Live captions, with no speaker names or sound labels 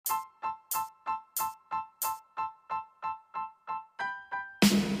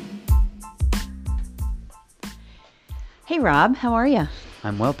Hey Rob, how are you?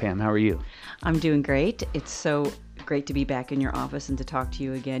 I'm well, Pam. How are you? I'm doing great. It's so great to be back in your office and to talk to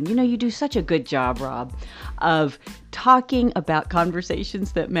you again. You know, you do such a good job, Rob, of talking about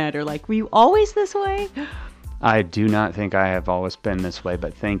conversations that matter. Like, were you always this way? I do not think I have always been this way,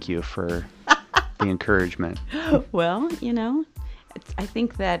 but thank you for the encouragement. Well, I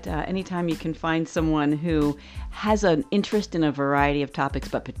think that anytime you can find someone who has an interest in a variety of topics,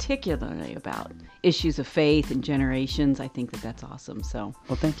 but particularly about issues of faith and generations, I think that that's awesome. So,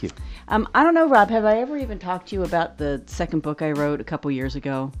 Well, thank you. I don't know, Rob, have I ever even talked to you about the second book I wrote a couple years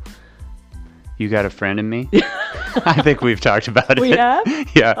ago? You got a friend in me? I think we've talked about it. We have?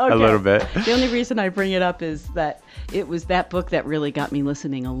 Yeah, Okay. a little bit. The only reason I bring it up is that it was that book that really got me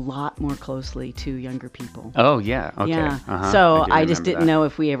listening a lot more closely to younger people. Oh, yeah. Okay. Yeah. Uh-huh. So do I just remember didn't that. know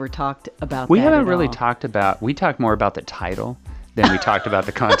if we ever talked about We that haven't at really all. we talked more about the title than we talked about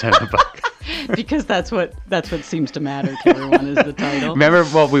the content of the book. Because that's what seems to matter to everyone is the title. Remember?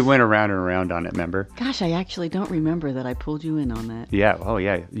 Well, we went around and around on it, remember? Gosh, I actually don't remember that I pulled you in on that. Yeah. Oh,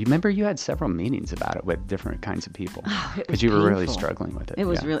 yeah. You remember you had several meetings about it with different kinds of people. It was Because you were really painful. struggling with it. It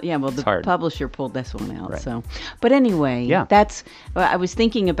was yeah. really, well, the hard. publisher pulled this one out. Right. So, but anyway, Yeah. I was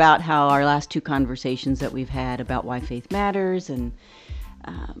thinking about how our last two conversations that we've had about why faith matters, and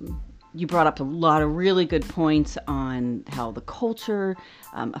you brought up a lot of really good points on how the culture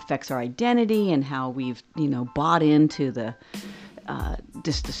affects our identity and how we've, bought into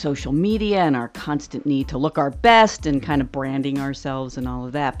just the social media and our constant need to look our best and kind of branding ourselves and all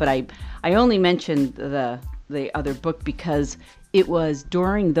of that. But I only mentioned the other book because it was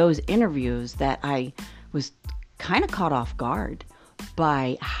during those interviews that I was kind of caught off guard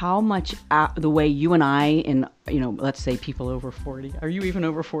by how much the way you and I and, let's say people over 40. Are you even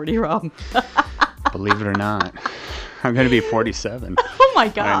over 40, Rob? Believe it or not, I'm going to be 47. Oh my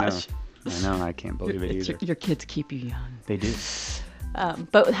gosh. I know. I can't believe it either. Your kids keep you young. They do.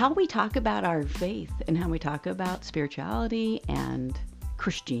 But how we talk about our faith and how we talk about spirituality and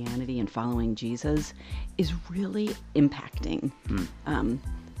Christianity and following Jesus is really impacting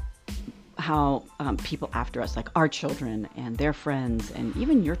how people after us, like our children and their friends and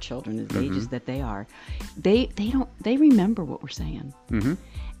even your children at the ages that they are, they remember what we're saying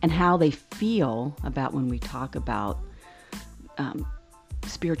and how they feel about when we talk about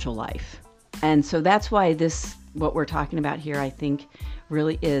spiritual life. And so that's why what we're talking about here, I think,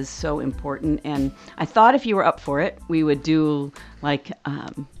 really is so important. And I thought if you were up for it, we would do like, I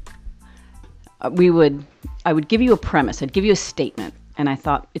would give you a premise. I'd give you a statement. And I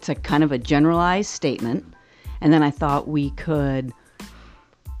thought it's a kind of a generalized statement. And then I thought we could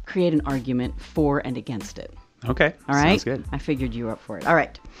create an argument for and against it. Okay. All right? Sounds good. I figured you were up for it. All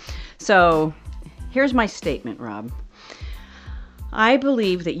right. So here's my statement, Rob. I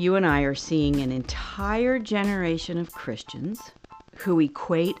believe that you and I are seeing an entire generation of Christians who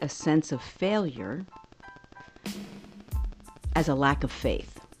equate a sense of failure as a lack of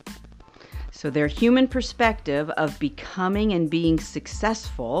faith. So their human perspective of becoming and being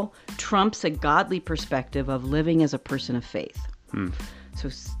successful trumps a godly perspective of living as a person of faith. So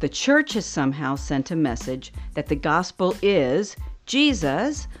the church has somehow sent a message that the gospel is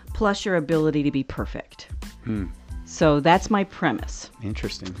Jesus plus your ability to be perfect. So that's my premise.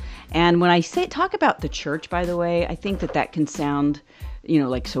 Interesting. And when I talk about the church, by the way, I think that can sound,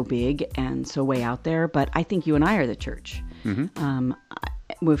 like so big and so way out there, but I think you and I are the church.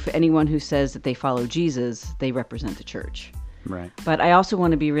 With anyone who says that they follow Jesus, they represent the church. Right. But I also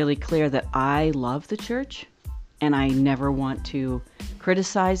want to be really clear that I love the church and I never want to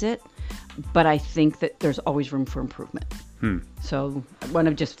criticize it, but I think that there's always room for improvement. So I want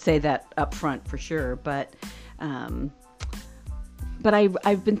to just say that up front for sure. But I've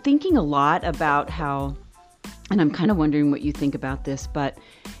been thinking a lot about how, and I'm kind of wondering what you think about this, but,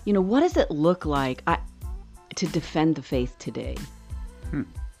 what does it look like to defend the faith today?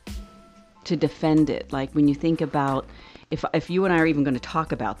 To defend it. Like when you think about, if you and I are even going to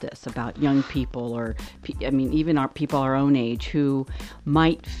talk about this, about young people or, even our people our own age who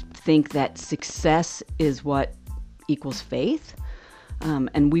might think that success is what equals faith,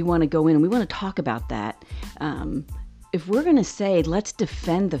 and we want to go in and we want to talk about that. If we're going to say, let's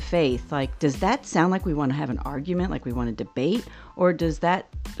defend the faith, like, does that sound like we want to have an argument, like we want to debate, or does that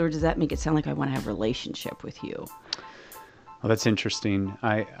make it sound like I want to have a relationship with you? Well, that's interesting.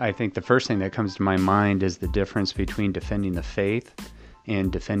 I think the first thing that comes to my mind is the difference between defending the faith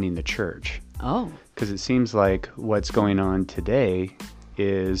and defending the church. Oh. Because it seems like what's going on today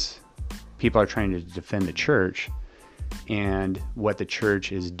is people are trying to defend the church and what the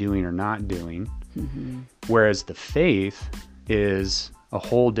church is doing or not doing, whereas the faith is a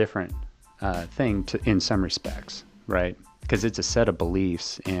whole different thing in some respects. right? Because it's a set of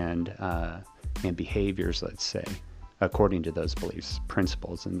beliefs and behaviors, let's say, according to those beliefs,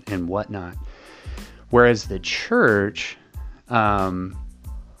 principles, and whatnot. Whereas the church,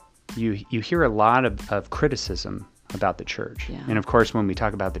 you hear a lot of criticism about the church. Yeah. And of course, when we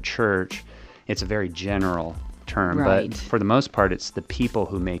talk about the church, it's a very general term, Right. but for the most part, it's the people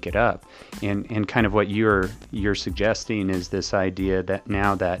who make it up. And kind of what you're suggesting is this idea that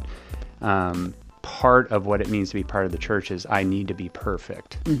now that part of what it means to be part of the church is I need to be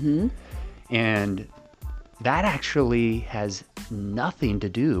perfect. Mm-hmm. And that actually has nothing to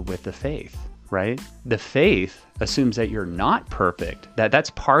do with the faith, right? The faith assumes that you're not perfect. That's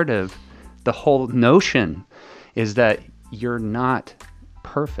part of the whole notion, is that you're not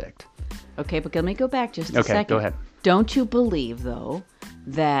perfect. Okay, but let me go back just a Okay, second. go ahead. Don't you believe, though,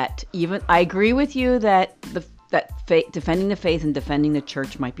 that even I agree with you that defending the faith and defending the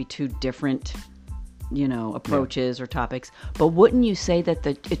church might be two different, approaches or topics. But wouldn't you say that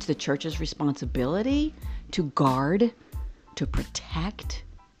it's the church's responsibility to guard, to protect,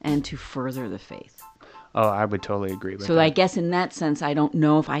 and to further the faith? Oh, I would totally agree with So that. I guess in that sense, I don't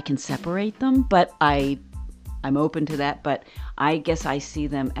know if I can separate them, but I'm open to that. But I guess I see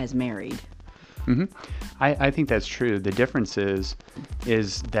them as married. Mm-hmm. I think that's true. The difference is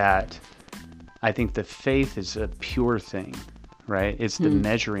that I think the faith is a pure thing, right? It's the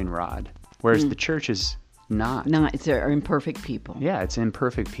measuring rod, whereas the church is not. No, they're imperfect people. Yeah, it's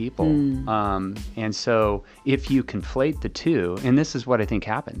imperfect people. And so if you conflate the two, and this is what I think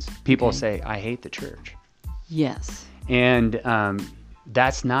happens, people say, I hate the church. Yes. And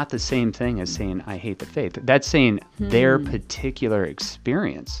that's not the same thing as saying, I hate the faith. That's saying their particular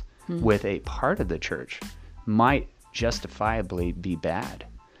experience with a part of the church might justifiably be bad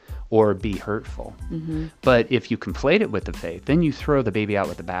or be hurtful. But if you conflate it with the faith, then you throw the baby out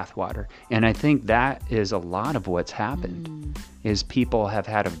with the bathwater. And I think that is a lot of what's happened, is people have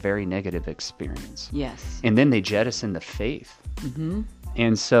had a very negative experience. Yes. And then they jettison the faith.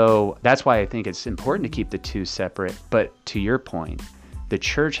 And so that's why I think it's important to keep the two separate. But to your point, the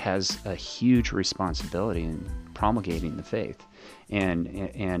church has a huge responsibility in promulgating the faith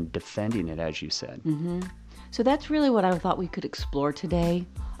and defending it, as you said. So that's really what I thought we could explore today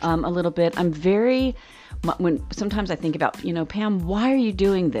a little bit. Sometimes I think about, Pam, why are you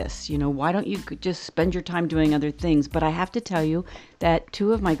doing this? Why don't you just spend your time doing other things? But I have to tell you that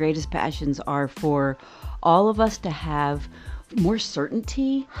two of my greatest passions are for all of us to have more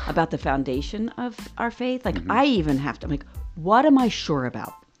certainty about the foundation of our faith. Like I even have to, what am I sure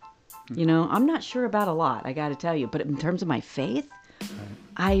about? I'm not sure about a lot, I got to tell you. But in terms of my faith,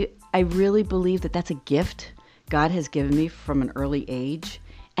 I really believe that that's a gift God has given me from an early age.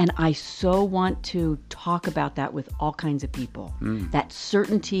 And I so want to talk about that with all kinds of people. That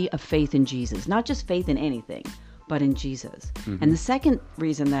certainty of faith in Jesus, not just faith in anything, but in Jesus. And the second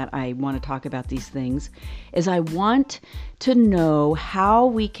reason that I want to talk about these things is I want to know how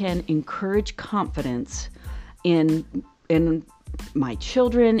we can encourage confidence in my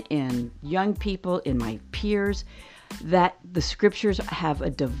children, in young people, in my peers, that the scriptures have a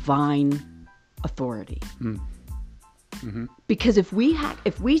divine authority. Because if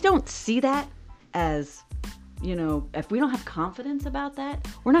we don't see that as, if we don't have confidence about that,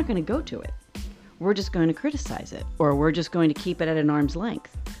 we're not going to go to it. We're just going to criticize it, or we're just going to keep it at an arm's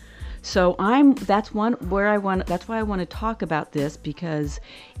length. So that's why I want to talk about this, because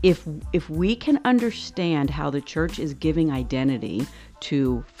if we can understand how the church is giving identity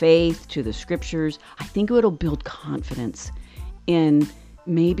to faith, to the scriptures, I think it'll build confidence in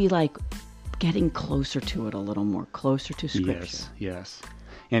maybe like getting closer to it a little more, closer to scripture. Yes.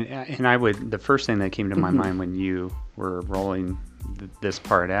 And I would, the first thing that came to my mind when you were rolling this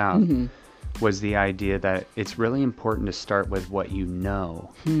part out was the idea that it's really important to start with what you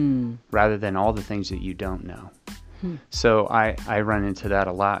know rather than all the things that you don't know. So I run into that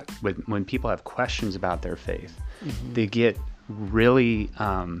a lot when people have questions about their faith. They get really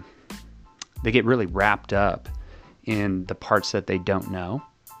wrapped up in the parts that they don't know.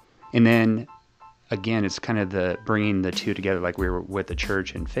 And then again, it's kind of the bringing the two together, like we were with the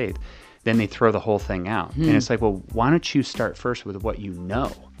church and faith. Then they throw the whole thing out. And it's like, well, why don't you start first with what you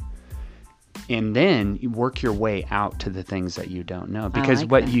know? And then you work your way out to the things that you don't know. Because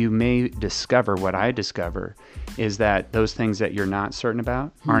what you may discover, what I discover, is that those things that you're not certain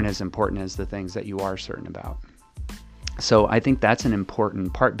about aren't as important as the things that you are certain about. So I think that's an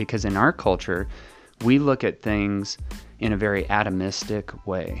important part, because in our culture, we look at things in a very atomistic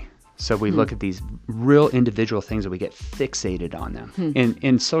way. So we look at these real individual things and we get fixated on them.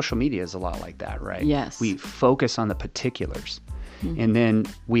 And social media is a lot like that, right? Yes. We focus on the particulars. and then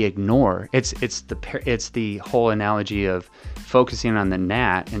we ignore. It's the whole analogy of focusing on the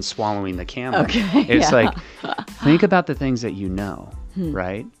gnat and swallowing the camel. Okay, It's yeah. like, think about the things that you know,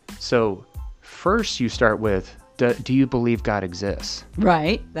 right? So first you start with, do you believe God exists?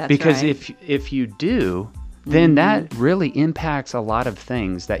 Right. That's Because right. if you do, then that really impacts a lot of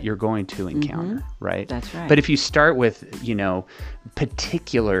things that you're going to encounter, right? That's right. But if you start with,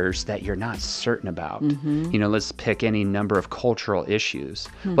 particulars that you're not certain about, let's pick any number of cultural issues.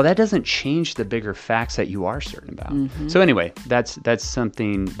 Well, that doesn't change the bigger facts that you are certain about. So anyway, that's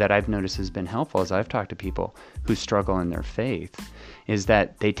something that I've noticed has been helpful as I've talked to people who struggle in their faith, is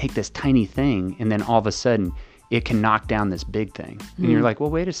that they take this tiny thing and then all of a sudden it can knock down this big thing. And you're like, well,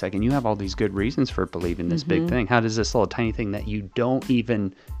 wait a second. You have all these good reasons for believing this big thing. How does this little tiny thing that you don't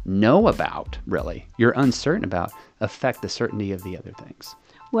even know about, really, you're uncertain about, affect the certainty of the other things?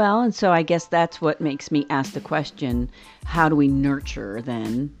 Well, and so I guess that's what makes me ask the question, how do we nurture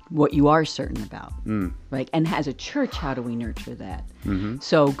then what you are certain about? Right? And as a church, how do we nurture that?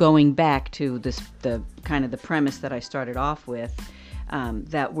 So going back to the kind of the premise that I started off with,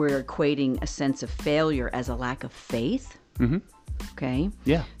 that we're equating a sense of failure as a lack of faith. Okay.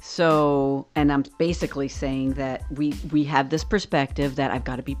 Yeah. So, and I'm basically saying that we have this perspective that I've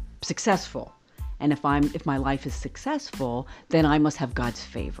got to be successful. And if my life is successful, then I must have God's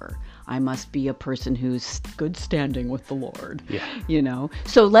favor. I must be a person who's good standing with the Lord. Yeah.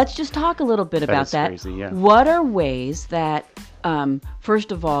 So let's just talk a little bit about is that. crazy, yeah. What are ways that,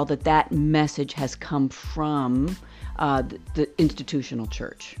 first of all, that message has come from the institutional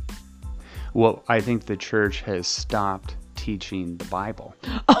church? Well, I think the church has stopped teaching the Bible.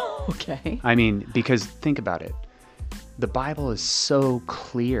 Oh, okay. I mean, because think about it. The Bible is so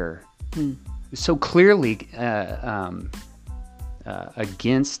clear, so clearly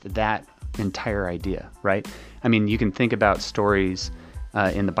against that entire idea, right? I mean, you can think about stories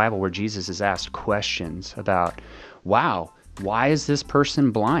in the Bible where Jesus is asked questions about, wow, why is this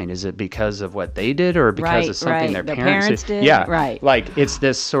person blind? Is it because of what they did or because of something their parents did? Yeah, Yeah, right. Like it's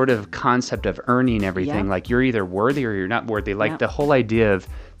this sort of concept of earning everything. Yep. Like you're either worthy or you're not worthy. Like Yep. the whole idea of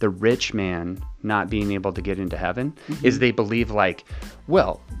the rich man not being able to get into heaven is they believe like,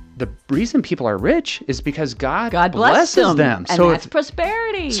 well, the reason people are rich is because God blesses them. And So that's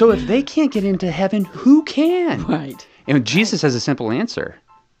prosperity. so if they can't get into heaven, who can? Right. And Jesus has a simple answer.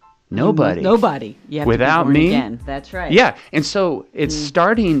 Nobody. Nobody. You have Without to be born me? again. That's right. Yeah. And so it's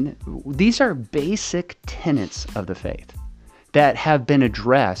starting, these are basic tenets of the faith that have been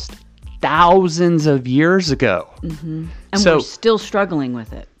addressed thousands of years ago. And So, we're still struggling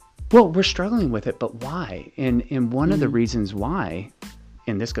with it. well, we're struggling with it, but why? And one of the reasons why,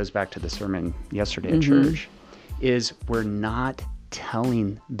 and this goes back to the sermon yesterday at church, is we're not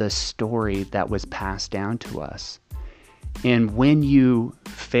telling the story that was passed down to us. And when you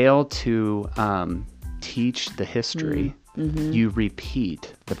fail to teach the history, you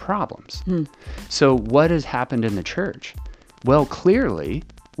repeat the problems. So what has happened in the church? Well, clearly,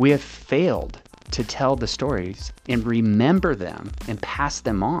 we have failed to tell the stories and remember them and pass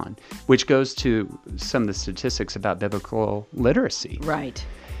them on, which goes to some of the statistics about biblical literacy. Right.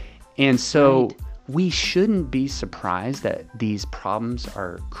 And so we shouldn't be surprised that these problems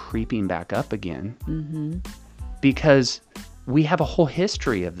are creeping back up again because we have a whole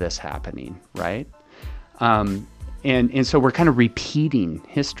history of this happening, right? And so we're kind of repeating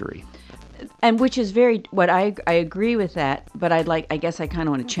history. And which is I agree with that, but I guess I kind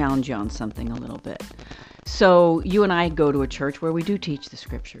of want to challenge you on something a little bit. So you and I go to a church where we do teach the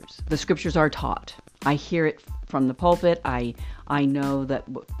scriptures. The scriptures are taught. I hear it from the pulpit. I know that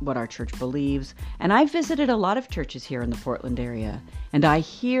what our church believes. And I've visited a lot of churches here in the Portland area, and I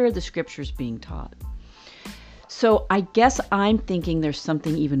hear the scriptures being taught. So I guess I'm thinking there's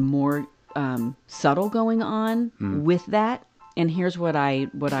something even more subtle going on with that. And here's what I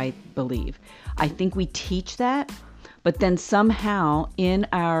believe. I think we teach that, but then somehow in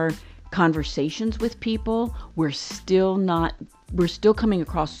our conversations with people, we're still coming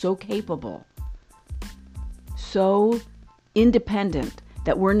across so capable, so independent,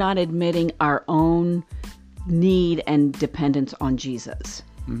 that we're not admitting our own need and dependence on Jesus.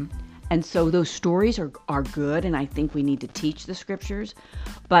 And so those stories are good, and I think we need to teach the scriptures.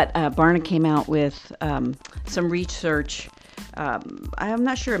 But Barna came out with some research, I'm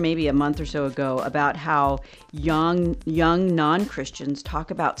not sure, maybe a month or so ago, about how young non-Christians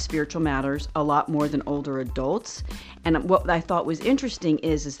talk about spiritual matters a lot more than older adults. And what I thought was interesting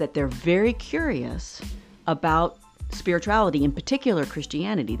is that they're very curious about spirituality, in particular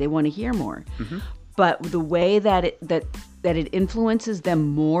Christianity. They want to hear more. But the way that it influences them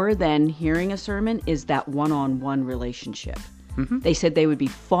more than hearing a sermon is that one-on-one relationship. They said they would be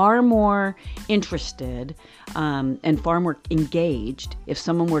far more interested and far more engaged if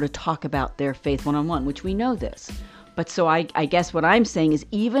someone were to talk about their faith one-on-one, which we know this. But so I guess what I'm saying is,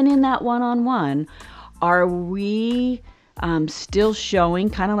 even in that one-on-one, are we still showing,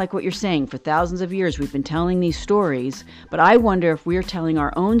 kind of like what you're saying, for thousands of years we've been telling these stories, but I wonder if we're telling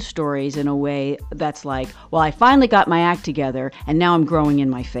our own stories in a way that's like, well, I finally got my act together and now I'm growing in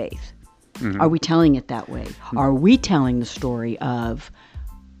my faith. Are we telling it that way? Are we telling the story of,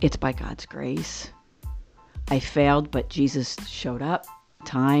 it's by God's grace, I failed, but Jesus showed up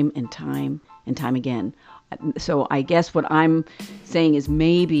time and time and time again? So I guess what I'm saying is,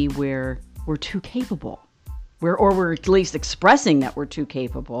 maybe we're too capable. We're at least expressing that we're too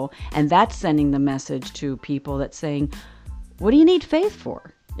capable, and that's sending the message to people that's saying, what do you need faith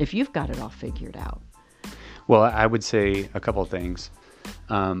for if you've got it all figured out? Well, I would say a couple of things.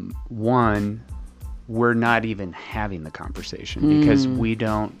 One, we're not even having the conversation because we're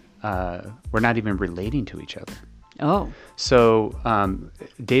not even relating to each other. Oh. So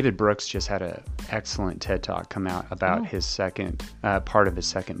David Brooks just had an excellent TED Talk come out about his second part of his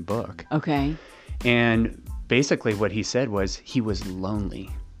second book. Okay. And basically what he said was he was lonely.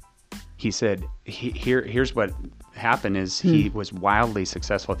 He said, here's what happened is he was wildly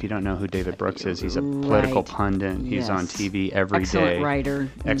successful. If you don't know who David Brooks is, he's a political pundit. He's on TV every day. Excellent writer.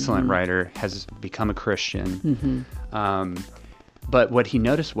 Excellent writer, has become a Christian. But what he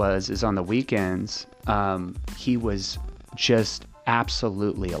noticed is on the weekends, he was just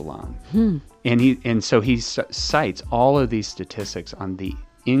absolutely alone. And so he cites all of these statistics on the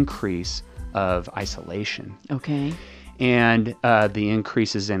increase of isolation. Okay. And the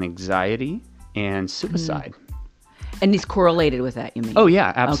increases in anxiety and suicide. And he's correlated with that, you mean? Oh,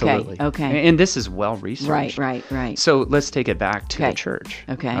 yeah, absolutely. Okay. And this is well researched. Right. So let's take it back to the church.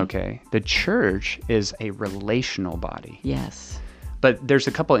 Okay. The church is a relational body. Yes. But there's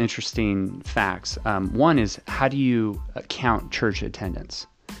a couple interesting facts. One is, how do you count church attendance?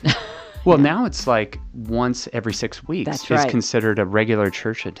 Well, now it's like once every 6 weeks is considered a regular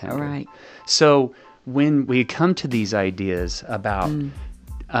church attendance. Right. So when we come to these ideas about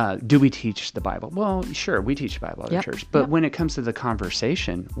do we teach the Bible? Well, sure, we teach the Bible at our church. But when it comes to the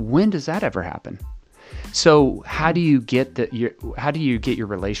conversation, when does that ever happen? So how do you get your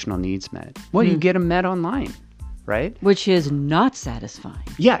relational needs met? Well, you get them met online, right? Which is not satisfying.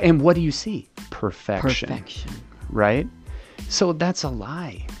 Yeah, and what do you see? Perfection. Right? So that's a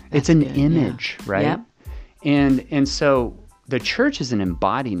lie. It's an image, right? Yep. And so the church is an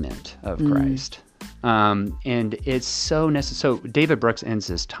embodiment of Christ. And it's so necessary. So David Brooks ends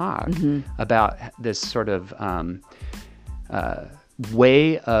his talk about this sort of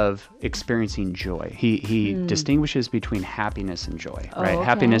way of experiencing joy. He distinguishes between happiness and joy, right? Okay.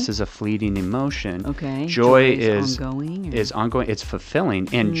 Happiness is a fleeting emotion. Okay. Joy is ongoing. Is ongoing. It's fulfilling.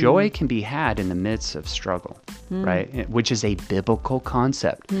 And joy can be had in the midst of struggle, right? Which is a biblical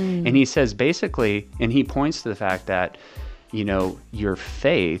concept. And he says basically, and he points to the fact that, your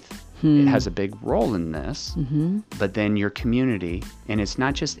faith has a big role in this, but then your community, and it's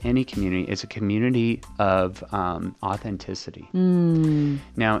not just any community, it's a community of authenticity.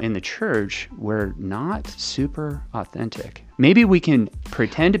 Now, in the church, we're not super authentic. Maybe we can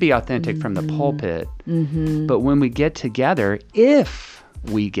pretend to be authentic from the pulpit, but when we get together, if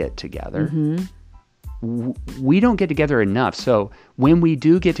we get together, we don't get together enough. So when we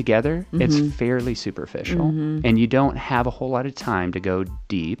do get together, it's fairly superficial, and you don't have a whole lot of time to go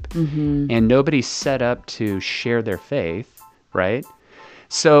deep, and nobody's set up to share their faith, right?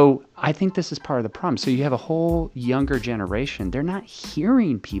 So I think this is part of the problem. So you have a whole younger generation. They're not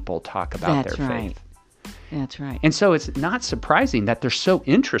hearing people talk about their faith. That's right. And so it's not surprising that they're so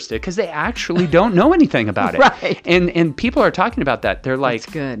interested because they actually don't know anything about it. Right. And people are talking about that. They're like,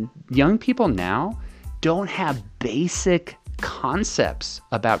 that's good. Young people now don't have basic concepts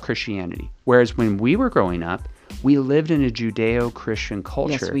about Christianity. Whereas when we were growing up, we lived in a Judeo-Christian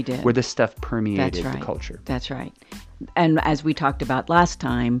culture. Yes, we did. Where this stuff permeated the culture. That's right. And as we talked about last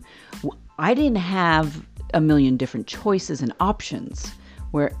time, I didn't have a million different choices and options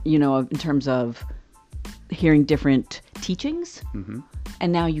where, in terms of hearing different teachings.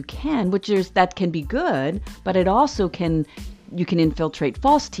 And now you can, that can be good, but it also you can infiltrate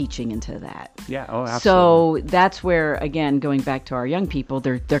false teaching into that. Yeah, oh, absolutely. So that's where, again, going back to our young people,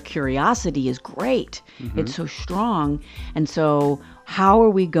 their curiosity is great. It's so strong. And so how are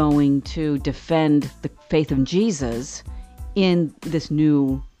we going to defend the faith of Jesus in this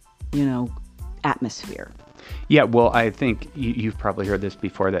new, atmosphere? Yeah, well, I think you've probably heard this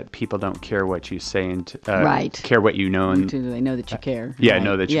before, that people don't care what you say and Right. care what you know. And Do they know that you care? yeah, Right.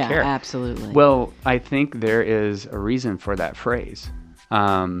 know that you yeah, care. Absolutely. Well, I think there is a reason for that phrase.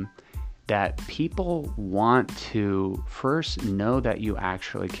 That people want to first know that you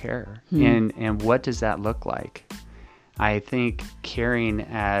actually care. And what does that look like? I think caring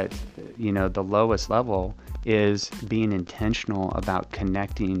at, the lowest level is being intentional about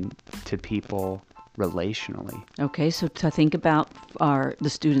connecting to people relationally. Okay, so to think about the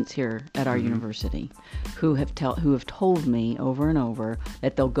students here at our university who have told me over and over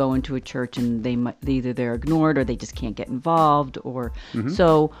that they'll go into a church and either they're ignored or they just can't get involved, or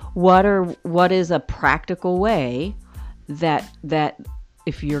so what is a practical way that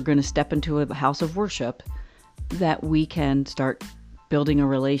if you're going to step into a house of worship, that we can start building a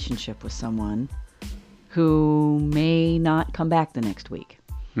relationship with someone who may not come back the next week?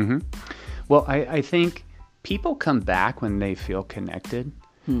 Well, I think people come back when they feel connected.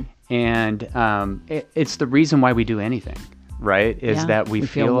 And it's the reason why we do anything, right? Is that we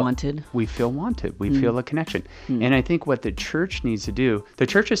feel wanted. We feel wanted. We feel a connection. And I think what the church needs to do, the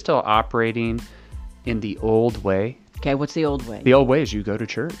church is still operating in the old way. Okay, what's the old way? The old way is you go to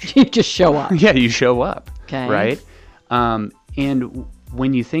church. You just show up. Yeah, you show up. Okay. Right? And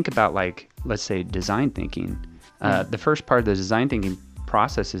when you think about, like, let's say design thinking, the first part of the design thinking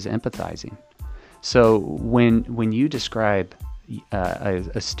process is empathizing. So when you describe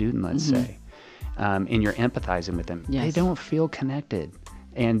a student, let's say, and you're empathizing with them, Yes. they don't feel connected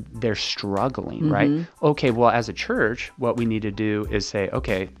and they're struggling, right? Okay, well, as a church, what we need to do is say,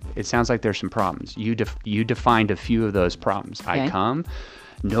 okay, it sounds like there's some problems. You defined a few of those problems. Okay. I come,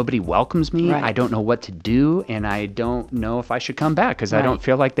 nobody welcomes me. Right. I don't know what to do, and I don't know if I should come back because I don't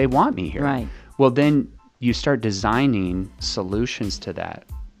feel like they want me here. Right. Well, then you start designing solutions to that.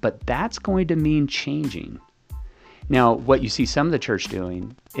 But that's going to mean changing. Now, what you see some of the church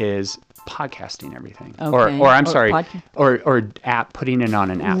doing is podcasting everything. Okay. Or I'm Or sorry, podca- or app, putting it on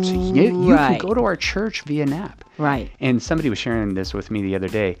an app. So you can Right. go to our church via an app. Right. And somebody was sharing this with me the other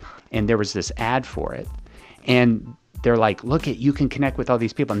day, and there was this ad for it. And they're like, look, you can connect with all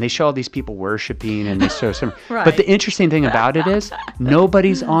these people. And they show all these people worshiping, and they show some. Right. But the interesting thing about it is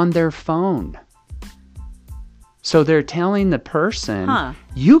nobody's on their phone. So they're telling the person,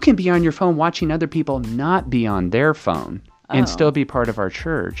 you can be on your phone watching other people not be on their phone and still be part of our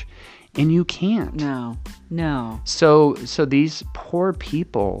church. And you can't. No. So these poor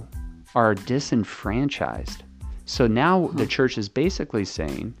people are disenfranchised. So now the church is basically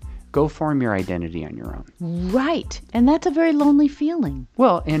saying, go form your identity on your own. Right. And that's a very lonely feeling.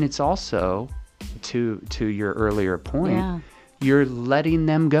 Well, and it's also, to your earlier point, you're letting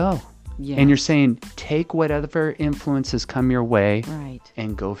them go. Yes. And you're saying, take whatever influences come your way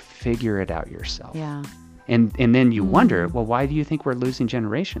and go figure it out yourself. Yeah. And then you wonder, well, why do you think we're losing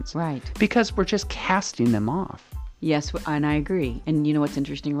generations? Right. Because we're just casting them off. Yes, and I agree. And you know what's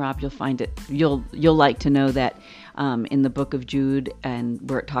interesting, Rob? You'll find it. You'll like to know that in the book of Jude, and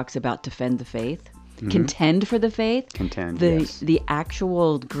where it talks about defend the faith, contend for the faith. Contend. Yes. The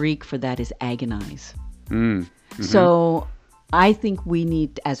actual Greek for that is agonize. So I think we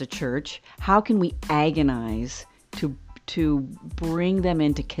need, as a church, how can we agonize to bring them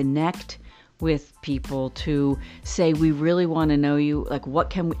in, to connect with people, to say, we really want to know you. Like,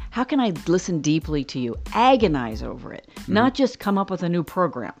 how can I listen deeply to you? Agonize over it, not just come up with a new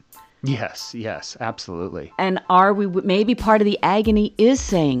program. Yes, absolutely. And maybe part of the agony is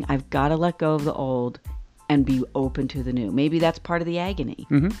saying, I've got to let go of the old and be open to the new. Maybe that's part of the agony.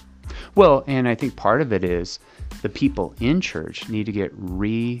 Well, and I think part of it is the people in church need to get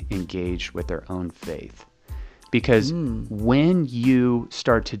re-engaged with their own faith. Because when you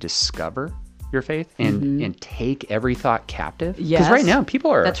start to discover your faith and take every thought captive, because right now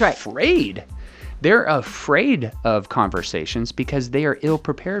people are afraid. They're afraid of conversations because they are ill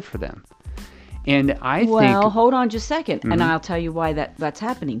prepared for them. And I think... Well, hold on just a second, and I'll tell you why that's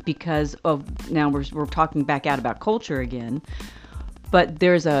happening. Because of, now we're talking back out about culture again, but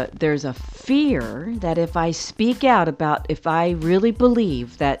there's a fear that if I speak out about, if I really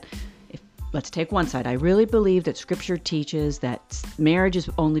believe that, let's take one side, I really believe that Scripture teaches that marriage is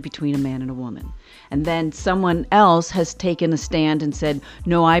only between a man and a woman. And then someone else has taken a stand and said,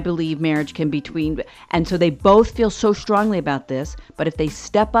 no, I believe marriage can be between. And so they both feel so strongly about this, but if they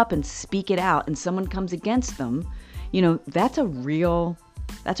step up and speak it out and someone comes against them, that's a real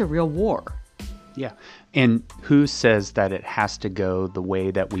war. Yeah. And who says that it has to go the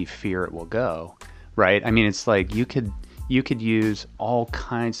way that we fear it will go, right? I mean, it's like you could use all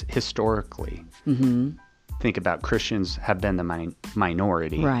kinds historically. think about Christians have been the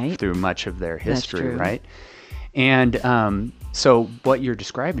minority Right. through much of their history, true. right? And so what you're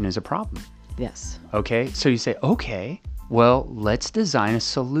describing is a problem. Yes. Okay, so you say, okay, well, let's design a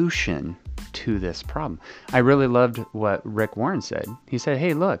solution to this problem. I really loved what Rick Warren said. He said,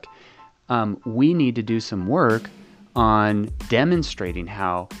 hey, look, we need to do some work on demonstrating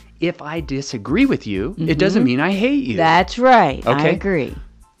how if I disagree with you, it doesn't mean I hate you. That's right. I Okay. agree.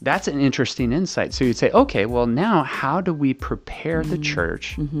 That's an interesting insight. So you'd say, okay, well, now how do we prepare the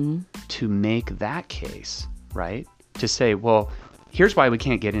church to make that case, right? To say, well, here's why we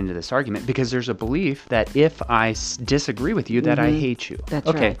can't get into this argument, because there's a belief that if I disagree with you, that I hate you. That's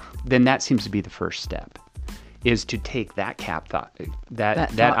okay, right. then that seems to be the first step, is to take that thought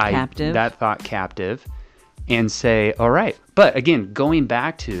captive and say, all right. But again, going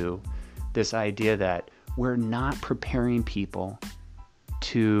back to this idea that we're not preparing people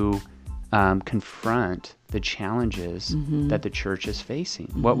to confront the challenges that the church is facing.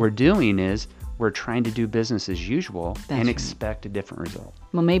 What we're doing is we're trying to do business as usual and right. expect a different result.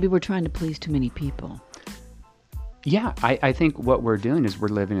 Well, maybe we're trying to please too many people. Yeah, I think what we're doing is we're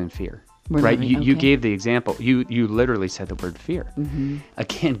living in fear. We're right? living- You okay. gave the example. You literally said the word fear.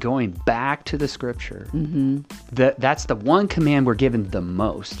 Again, going back to the scripture, that's the one command we're given the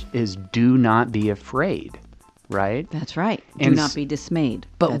most is do not be afraid, right? That's right. Do And not be dismayed.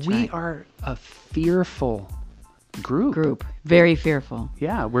 But That's we right. are a fearful group. Very fearful.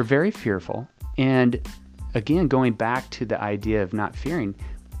 Yeah, we're very fearful. And again, going back to the idea of not fearing,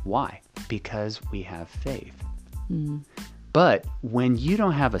 why? Because we have faith. But when you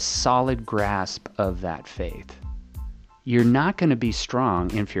don't have a solid grasp of that faith, you're not going to be strong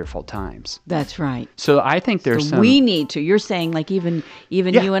in fearful times. That's right. So I think there's So some... we need to. You're saying like even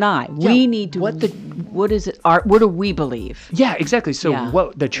Yeah. you and I. Yeah. We need to. What is it? What do we believe? Yeah, exactly. So Yeah.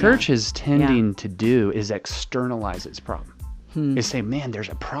 what the church is tending to do is externalize its problem. Hmm. Is say, man, there's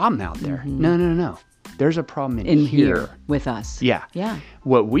a problem out there. No. There's a problem in In here. here with us. Yeah. Yeah.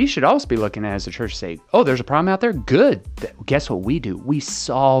 What we should also be looking at as a church, say, oh, there's a problem out there? Good. Guess what we do? We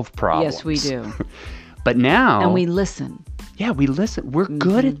solve problems. Yes, we do. But now... And we listen. Yeah, we listen. We're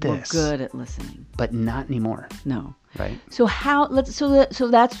good at this. We're good at listening. But not anymore, No. right? So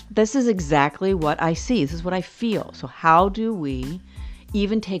this is exactly what I see. This is what I feel. So how do we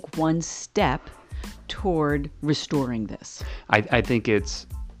even take one step toward restoring this? I think it's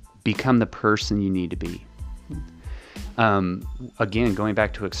become the person you need to be. Again, going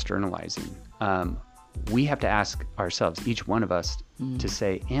back to externalizing, we have to ask ourselves, each one of us, to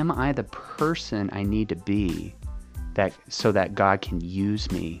say, am I the person I need to be so that God can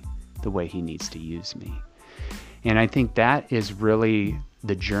use me the way he needs to use me? And I think that is really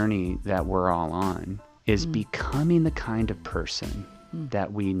the journey that we're all on, is becoming the kind of person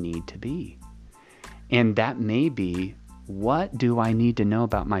that we need to be. And that may be, what do I need to know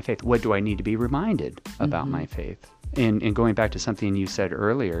about my faith? What do I need to be reminded about my faith? And going back to something you said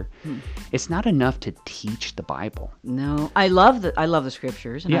earlier, it's not enough to teach the Bible. No, I love the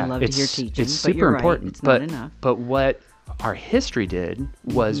scriptures, and I love to hear teaching. It's but super you're important. Right, it's not enough. But what our history did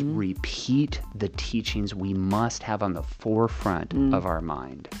was repeat the teachings we must have on the forefront of our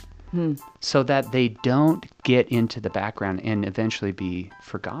mind, so that they don't get into the background and eventually be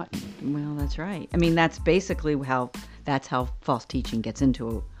forgotten. Well, that's right. I mean, that's basically how false teaching gets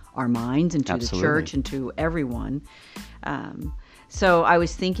into our minds, into Absolutely. the church, into everyone. So I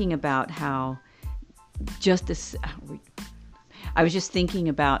was thinking about how I was just thinking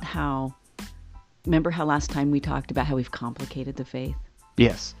about how, remember how last time we talked about how we've complicated the faith?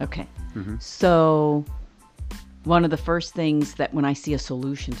 Yes. Okay. So one of the first things that when I see a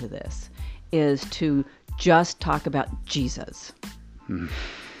solution to this is to just talk about Jesus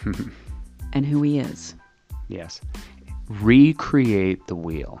and who he is. Yes. Recreate the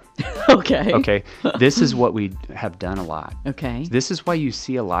wheel. Okay. Okay. This is what we have done a lot. Okay. This is why you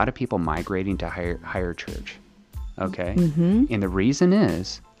see a lot of people migrating to higher church. Okay. And the reason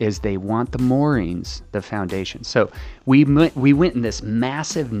is they want the moorings, the foundation. So we went in this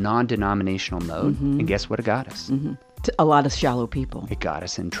massive non-denominational mode, and guess what it got us? A lot of shallow people. It got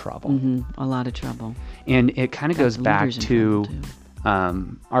us in trouble. A lot of trouble. And it kind of goes back leaders in to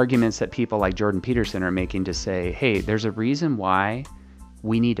trouble, arguments that people like Jordan Peterson are making to say, hey, there's a reason why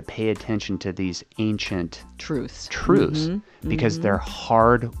we need to pay attention to these ancient Truths. because they're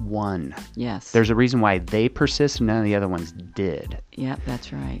hard won. Yes. There's a reason why they persist and none of the other ones did. Yep,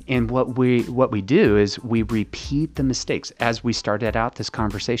 that's right. And what we do is we repeat the mistakes. As we started out this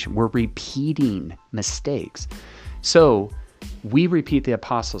conversation, we're repeating mistakes. So we repeat the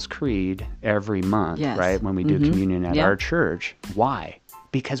Apostles' Creed every month, Yes. right? When we do communion at Yep. our church. Why?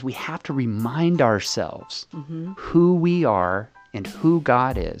 because we have to remind ourselves who we are and who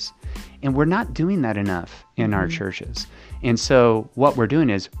God is. And we're not doing that enough in our churches. And so what we're doing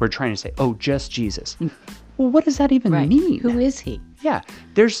is we're trying to say, oh, just Jesus. Well, what does that even mean? Who is he? Yeah,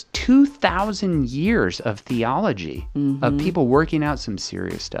 there's 2,000 years of theology of people working out some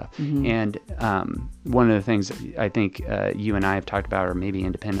serious stuff. And one of the things I think you and I have talked about, or maybe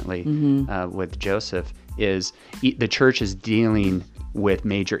independently with Joseph, is the church is dealing with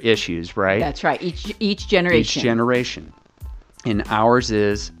major issues, right? That's right. Each generation. Each generation. And ours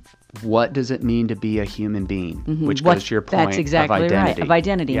is, what does it mean to be a human being? Which goes to your point that's exactly of identity. Right, of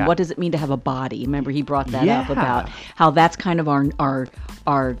identity. Yeah. And what does it mean to have a body? Remember, he brought that up about how that's kind of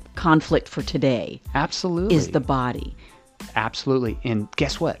our conflict for today. Absolutely. Is the body. Absolutely. And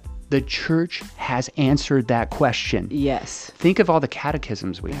guess what? The church has answered that question. Yes. Think of all the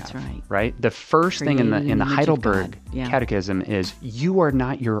catechisms we That's have. right. Right? The first thing in the image of Heidelberg God. Yeah. Catechism is, you are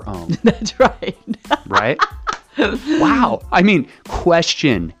not your own. That's right. Right? Wow. I mean,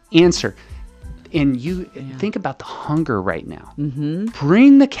 question, answer. And you think about the hunger right now.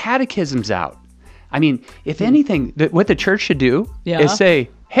 Bring the catechisms out. I mean, if anything, what the church should do is say,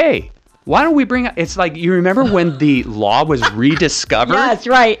 hey, why don't we bring out, it's like, you remember when the law was rediscovered? Yes,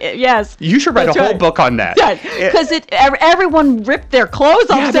 right. Yes. You should write a whole book on that. Because everyone ripped their clothes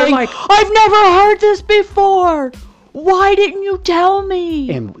off they're saying, like, I've never heard this before. Why didn't you tell me?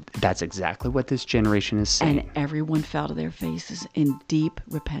 And that's exactly what this generation is saying. And everyone fell to their faces in deep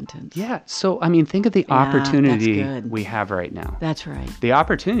repentance. Yeah. So, I mean, think of the opportunity we have right now. That's right. The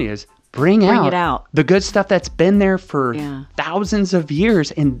opportunity is bring it out out. the good stuff that's been there for thousands of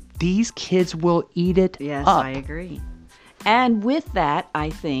years, and these kids will eat it Yes, up. I agree. And with that, I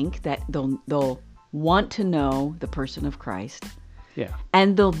think that they'll want to know the person of Christ. Yeah.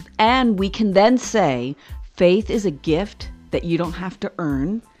 And we can then say, faith is a gift that you don't have to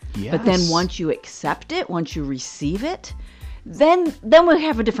earn. Yes. But then once you accept it, once you receive it, then we'll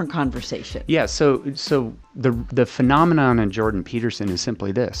have a different conversation. Yeah, so the phenomenon in Jordan Peterson is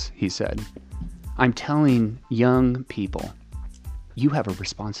simply this. He said, I'm telling young people, you have a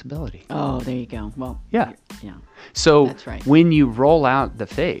responsibility. Oh, there you go. Well, yeah. So that's right. When you roll out the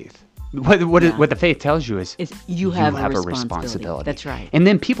faith, what the faith tells you is you have a responsibility. That's right. And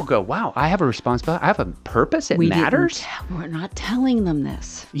then people go, wow, I have a responsibility. I have a purpose. It matters. We're not telling them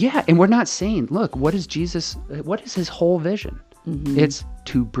this. Yeah. And we're not saying, look, what is his whole vision? It's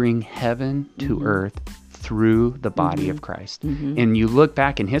to bring heaven to earth through the body of Christ. And you look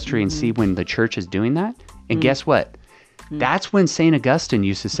back in history and see when the church is doing that. And guess what? That's when St. Augustine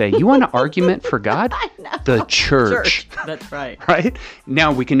used to say, you want an argument for God? The church. That's right. Right?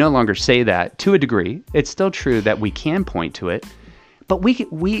 Now, we can no longer say that to a degree. It's still true that we can point to it. But we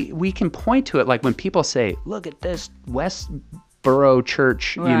can point to it like when people say, look at this Westboro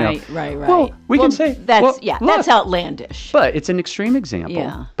church, Right. Well, we can say, that's outlandish. But it's an extreme example.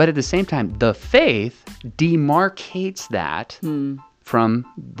 Yeah. But at the same time, the faith demarcates that from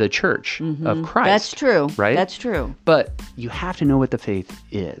the church of Christ. That's true. Right? That's true. But you have to know what the faith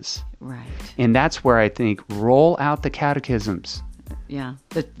is. Right. And that's where I think roll out the catechisms. Yeah.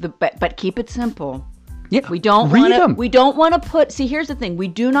 But keep it simple. Yeah. We don't want to put, see, here's the thing. We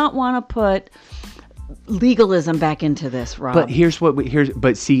do not want to put legalism back into this, Rob. But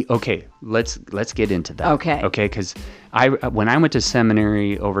okay, let's get into that. Okay. Okay, because when I went to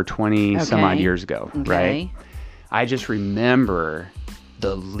seminary over 20 some odd years ago, right? I just remember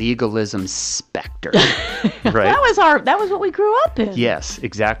the legalism specter, right? That was what we grew up in. Yes,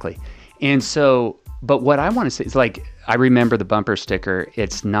 exactly. And so, but what I want to say is, like, I remember the bumper sticker.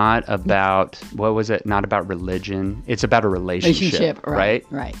 It's not about, what was it? Not about religion. It's about a relationship, right?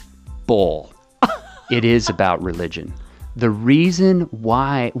 Right. Bull. It is about religion. The reason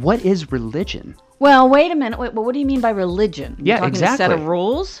why, what is religion? Well, wait a minute. What do you mean by religion? Yeah, talking exactly. A set of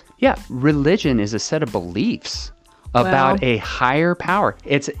rules? Yeah, religion is a set of beliefs about a higher power.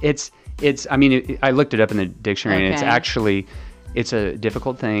 I mean, I looked it up in the dictionary, and it's actually, it's a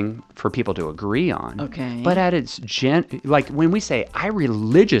difficult thing for people to agree on. Okay. But at its like when we say, I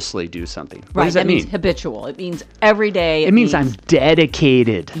religiously do something, what does that mean? Means habitual. It means every day. It means I'm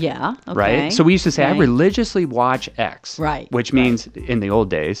dedicated. Yeah. Okay. Right? So we used to say, I religiously watch X. Right. Which means, in the old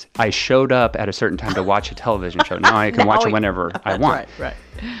days, I showed up at a certain time to watch a television show. Now I can watch it whenever I want. Right.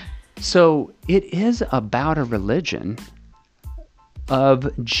 So it is about a religion of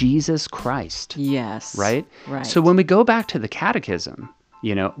Jesus Christ. Yes. Right? Right. So when we go back to the catechism,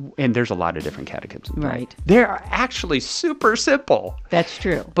 and there's a lot of different catechisms. Right. They're actually super simple. That's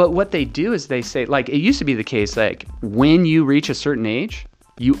true. But what they do is they say, like, it used to be the case, like, when you reach a certain age,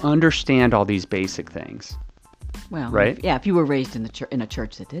 you understand all these basic things. Well, right? if you were raised in a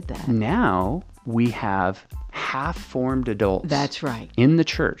church that did that. Now we have half-formed adults. That's right. In the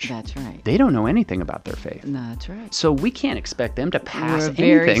church. That's right. They don't know anything about their faith. That's right. So we can't expect them to pass We're a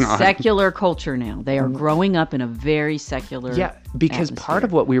very anything on. secular culture now. They are growing up in a very secular because part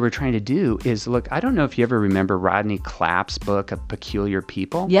of what we were trying to do is, look, I don't know if you ever remember Rodney Clapp's book, A Peculiar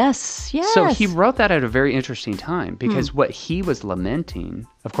People. Yes. So he wrote that at a very interesting time because what he was lamenting,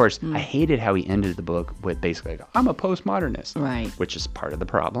 of course, I hated how he ended the book with basically, I'm a postmodernist. Right. Which is part of the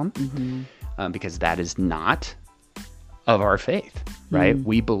problem because that is not of our faith, right?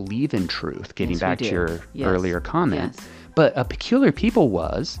 We believe in truth, getting back to your earlier comment. Yes. But A Peculiar People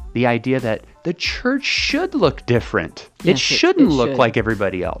was the idea that the church should look different. Yes, it shouldn't look should. like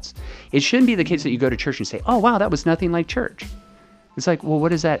everybody else. It shouldn't be the case that you go to church and say, oh, wow, that was nothing like church. It's like, well, what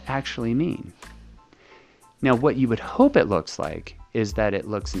does that actually mean? Now, what you would hope it looks like is that it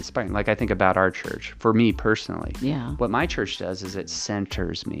looks inspiring. Like I think about our church, for me personally. Yeah. What my church does is it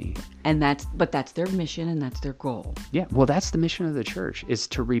centers me. And that's their mission and that's their goal. Yeah, well, that's the mission of the church, is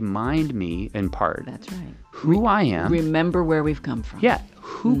to remind me in part That's right. who I am. Remember where we've come from. Yeah,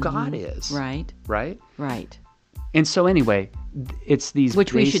 who God is. Right. Right? Right. And so anyway, it's these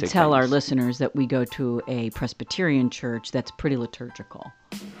Which we should basic tell our things. listeners that we go to a Presbyterian church that's pretty liturgical.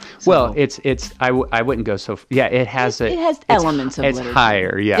 Well, I wouldn't go so. Yeah, it has It has elements of it's liturgy.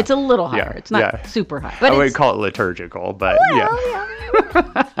 higher. Yeah, It's a little higher. Yeah, It's not yeah. super high. But I it's, wouldn't call it liturgical, but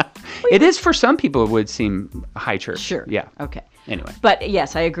yeah, it is for some people. It would seem high church. Sure. Yeah. Okay. Anyway. But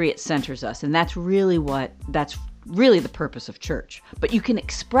yes, I agree. It centers us, and that's really the purpose of church. But you can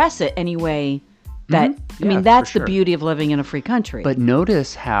express it any way that Yeah, I mean, for that's the sure. beauty of living in a free country. But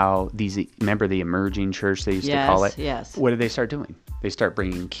notice how remember the emerging church they used to call it? Yes. What did they start doing? They start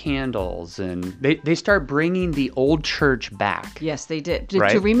bringing candles and they start bringing the old church back. yes, they did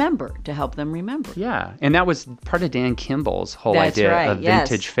Right? to help them remember. Yeah, and that was part of Dan Kimball's whole That's idea right, of yes.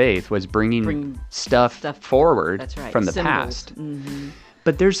 vintage faith was bringing Bring stuff forward That's right. from the Symbols. past.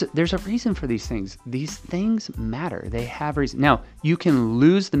 But there's a reason for these things. These things matter. They have reason. Now, you can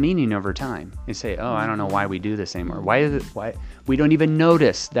lose the meaning over time and say, "Oh, I don't know why we do this anymore. Why we don't even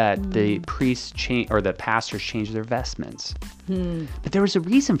notice that the priests change or the pastors change their vestments." But there was a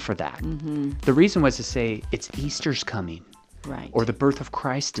reason for that. The reason was to say it's Easter's coming. Right. Or the birth of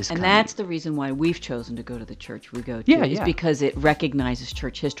Christ is And coming. that's the reason why we've chosen to go to the church we go to. Yeah, is yeah. because it recognizes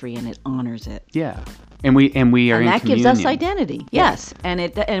church history and it honors it. Yeah. And we are And in that communion. gives us identity. Yes.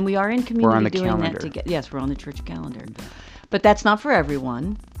 And we are in community on the doing calendar. that together. Yes, we're on the church calendar. But that's not for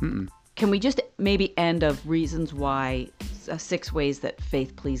everyone. Can we just maybe end of reasons why 6 ways that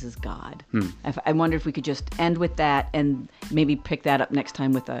faith pleases God? I wonder if we could just end with that and maybe pick that up next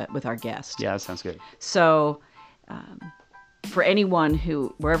time with our guest. Yeah, that sounds good. So, for anyone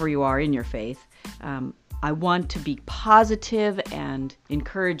who, wherever you are in your faith, I want to be positive and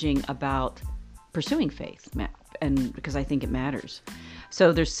encouraging about pursuing faith, and because I think it matters.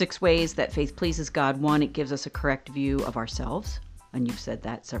 So there's 6 ways that faith pleases God. 1, it gives us a correct view of ourselves, and you've said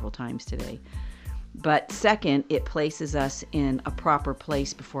that several times today. But 2nd, it places us in a proper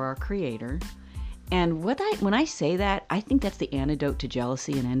place before our Creator. And when I say that, I think that's the antidote to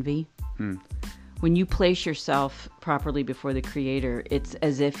jealousy and envy. When you place yourself properly before the Creator, it's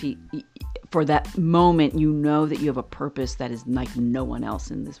as if for that moment, you know that you have a purpose that is like no one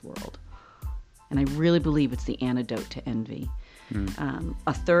else in this world. And I really believe it's the antidote to envy.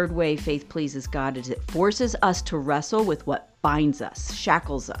 A 3rd way faith pleases God is it forces us to wrestle with what binds us,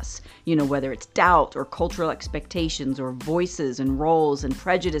 shackles us, whether it's doubt or cultural expectations or voices and roles and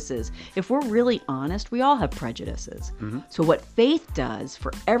prejudices. If we're really honest, we all have prejudices. So what faith does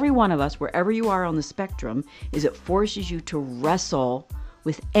for every one of us, wherever you are on the spectrum, is it forces you to wrestle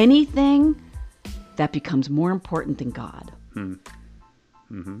with anything that becomes more important than God.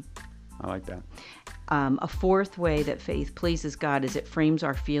 I like that. A 4th way that faith pleases God is it frames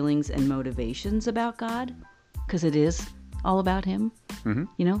our feelings and motivations about God, because it is all about Him.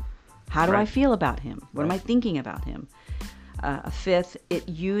 How do I Right. feel about Him? What am I thinking about Him? A 5th, it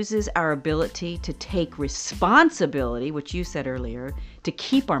uses our ability to take responsibility, which you said earlier, to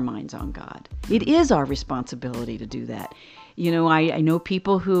keep our minds on God. It is our responsibility to do that. I know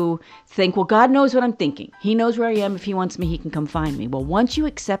people who think, well, God knows what I'm thinking. He knows where I am. If He wants me, He can come find me. Well, once you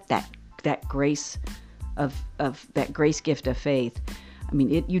accept that grace of that grace gift of faith, I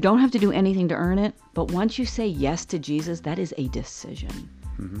mean, you don't have to do anything to earn it. But once you say yes to Jesus, that is a decision,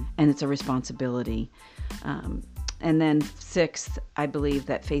 and it's a responsibility. And then 6th, I believe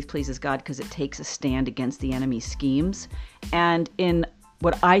that faith pleases God because it takes a stand against the enemy's schemes. And in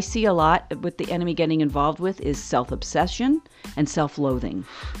what I see a lot with the enemy getting involved with is self-obsession and self-loathing.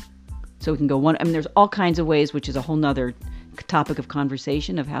 So we can go one. I mean, there's all kinds of ways, which is a whole nother topic of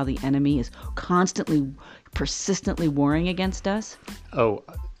conversation of how the enemy is constantly, persistently warring against us. Oh,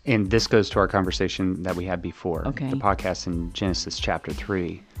 and this goes to our conversation that we had before. Okay. The podcast in Genesis chapter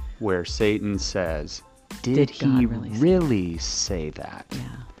 3, where Satan says, Did he God really say that? Yeah.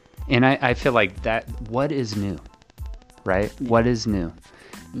 And I feel like that, what is new, right? Yeah. What is new?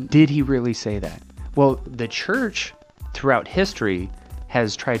 Did he really say that? Well, the church throughout history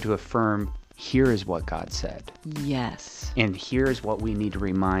has tried to affirm, here is what God said. Yes. And here's what we need to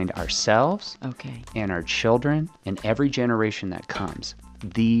remind ourselves and our children and every generation that comes.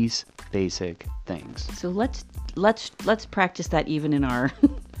 These basic things. So let's practice that even in our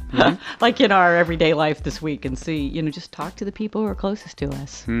like in our everyday life this week and see, just talk to the people who are closest to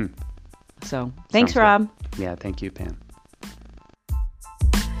us. So thanks, Rob. Yeah, thank you, Pam.